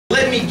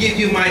let me give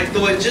you my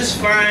thought. Just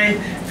find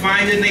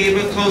the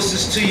neighbor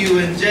closest to you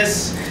and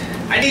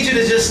I need you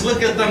to just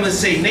look at them and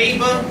say,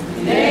 neighbor,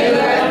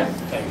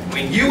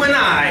 when you and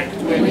I,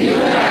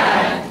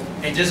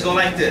 and just go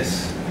like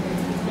this.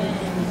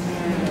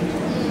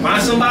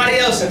 Find somebody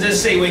else and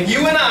just say, when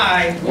you and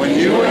I.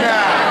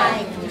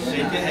 Shake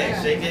your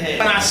head, shake your head.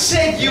 When I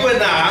said you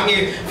and I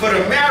mean, for the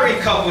married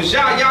couples,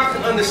 y'all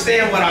can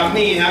understand what I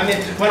mean. I mean,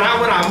 when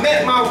I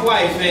met my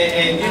wife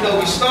and you know,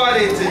 we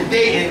started to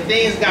date and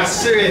things got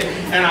serious,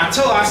 and I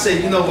told her, I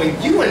said, you know, when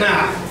you and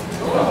I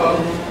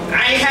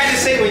ain't had to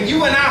say when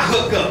you and I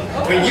hook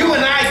up, when you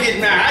and I get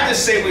married. I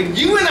just say when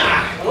you and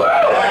I.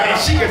 And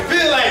she can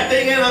feel that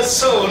thing in her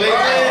soul. Amen.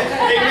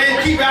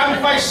 Amen. Keep it. I'm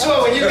quite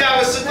sure when you got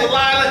with Sister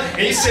Lila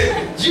and you said,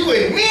 you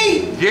and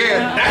me?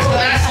 Yeah.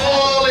 That's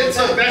all it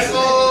took. That's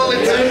all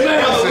it took.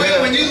 Brother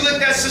Will, when you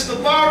looked at Sister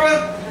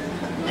Barbara,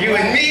 you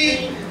and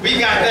me, we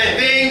got that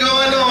thing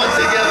going on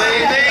together.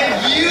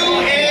 Amen. You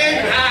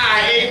and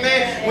I.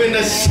 Amen. When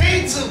the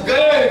saints of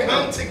God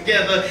come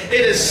together,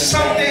 it is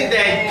something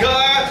that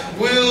God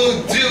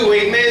will do.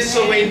 Amen.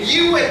 So when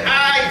you and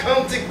I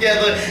come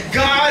together,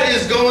 God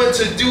is going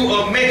to do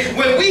amazing.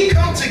 When we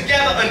come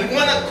together in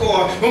one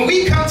accord, when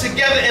we come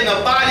together in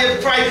the body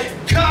of Christ,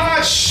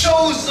 God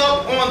shows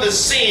up on the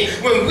scene.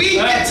 When we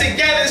get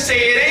together and say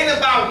it ain't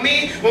about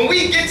me, when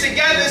we get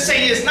together and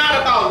say it's not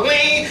about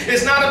Wayne,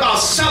 it's not about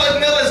Solid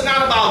Miller, it's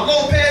not about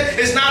Lopez,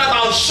 it's not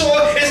about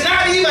Shore, it's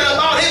not even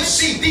about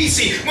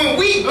MCDC. When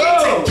we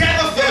get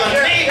together for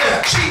the name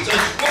of Jesus,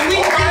 when we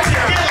get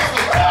together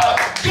for God,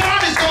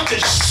 God is going to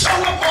show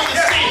up on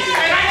the scene.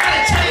 And I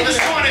gotta tell you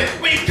this morning,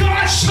 when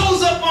God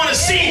shows up on the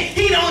scene,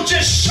 He don't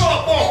just show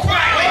up on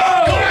quietly.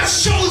 God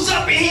shows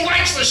up and He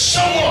likes to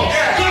show up.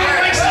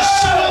 God likes to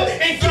show up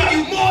and give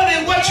you more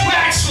than what you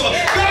ask for.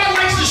 God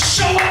likes to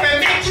show up and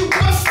make you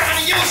bust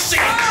out of your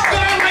seat.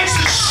 God likes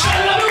to show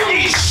up and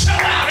He show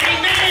out.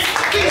 Amen.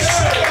 He's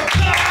a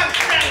God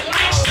that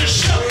likes to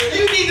show.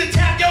 You need to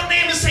tap your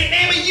neighbor and say,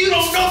 neighbor, you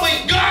don't know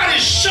when God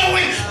is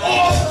showing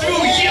all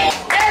through you.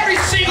 Every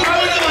single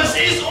one of us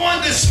is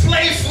on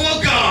display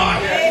for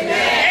God.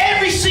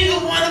 Every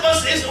single one of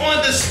us is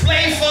on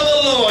display for the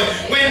Lord.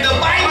 When the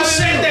Bible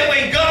said that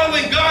when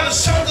the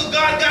sons of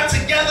God got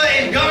together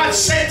and God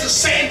said to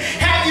Satan,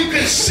 have you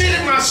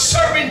considered my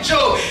servant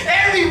Job?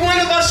 Every one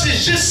of us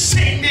is just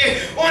sitting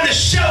there on the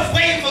shelf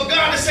waiting for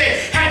God to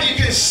say, have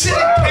you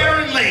considered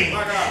Karen Lane?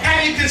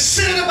 Have you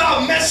considered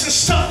about messing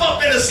stuff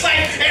up in his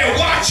life and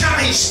watch how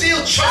he still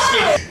trusts me?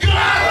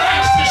 God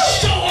likes to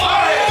show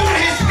up through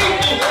His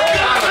people.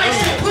 God likes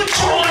to put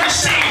you on the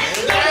scene.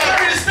 The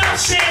word is not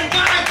saying,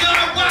 why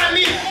God, why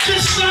me?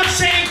 Just stop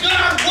saying,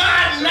 God,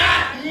 why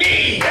not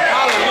me?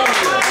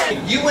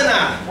 When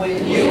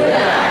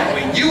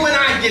you and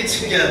I get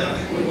together,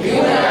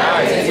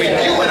 when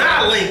you and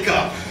I link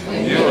up,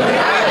 when you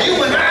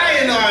and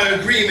I are in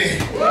agreement,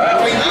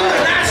 when you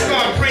and I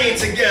start praying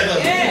together,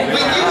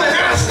 when you and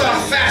I start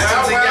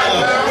fasting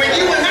together, when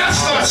you and I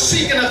start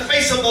seeking the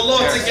face of the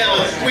Lord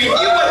together, when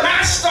you and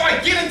I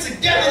start getting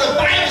together, the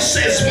Bible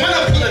says 1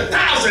 upon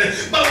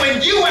 1,000, but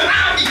when you and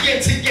I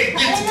begin to get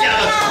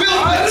together, we'll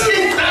put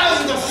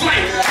 10,000 to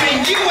flight.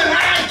 When you and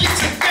I get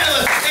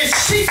together and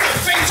seek the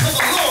face of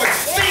the Lord,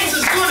 things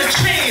is going to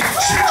change.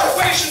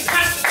 Situations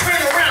have to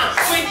turn around.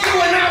 When you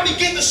and I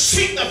begin to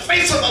seek the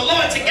face of the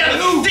Lord together,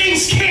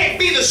 things can't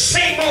be the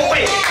same old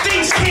way.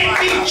 Things can't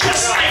be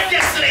just like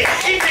yesterday.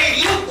 It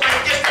may look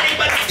like yesterday,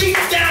 but deep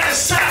down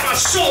inside my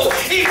soul,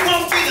 it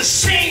won't be the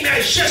same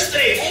as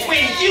yesterday.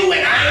 When you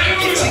and I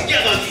get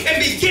together and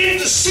begin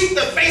to seek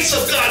the face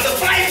of God, the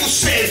Bible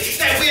says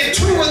that where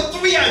 2 or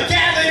 3 are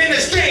gathered in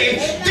His name,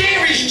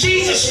 there is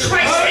Jesus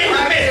Christ in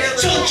the midst.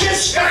 So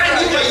just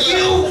find you a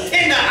you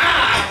in the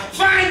I.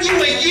 Find you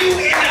a you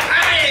in the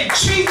I, and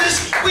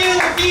Jesus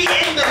will be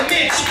in the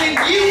midst. When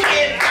you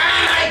and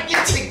I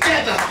get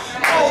together,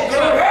 oh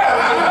God.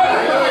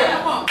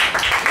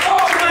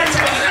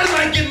 How do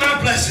I get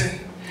my blessing?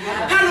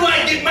 How do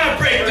I get my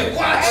breakthrough?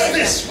 Watch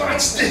this,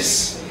 watch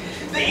this.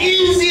 The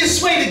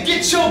easiest way to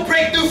get your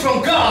breakthrough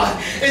from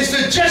God is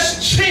to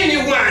just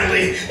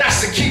genuinely,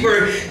 that's the key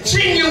word,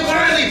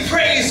 genuinely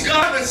praise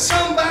God when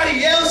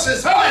somebody else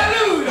is.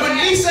 Hallelujah. When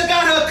Lisa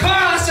got her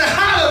car, I said,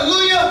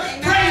 hallelujah,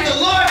 praise the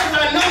Lord,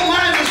 because I know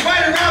mine is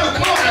right around the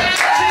corner.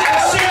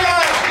 Sister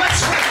Sarah,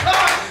 bless her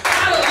car,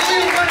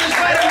 hallelujah, mine is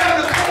right around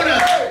the corner.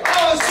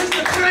 Oh,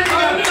 Sister Connie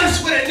got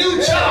blessed with a new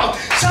job.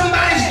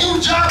 Somebody's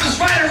new job is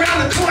right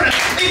around the corner.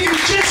 If you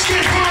just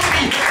get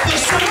happy for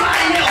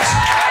somebody else,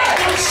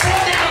 don't slow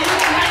down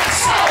looking like a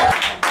soul.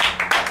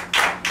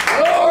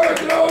 Glory,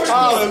 glory,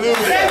 hallelujah.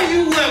 Whatever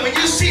you want, when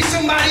you see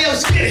somebody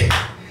else get it,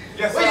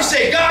 when you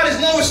say God is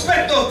no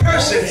respecter of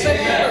person,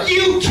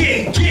 you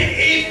can get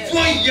it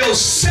for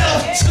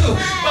yourself too.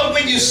 But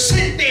when you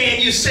sit there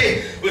and you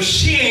say, well,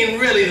 she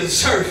ain't really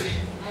deserving.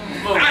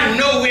 I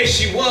know where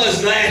she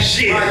was last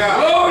year.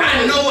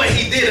 I know what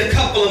he did a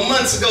couple of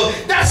months ago.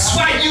 That's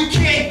why you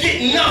can't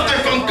get nothing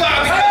from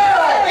God.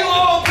 Because you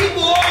all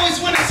people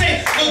always want to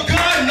say, well,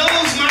 God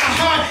knows my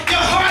heart.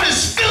 Your heart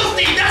is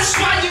filthy. That's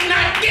why you're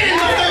not getting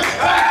nothing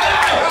from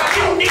God.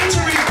 You need to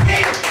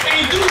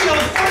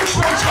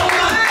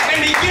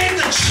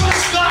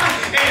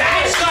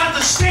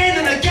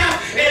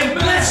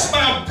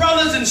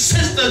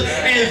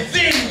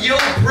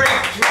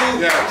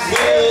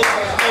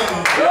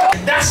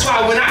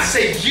Now, when I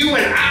say you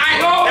and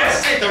I,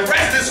 that's it. The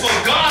rest is for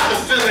God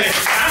to fill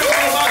in.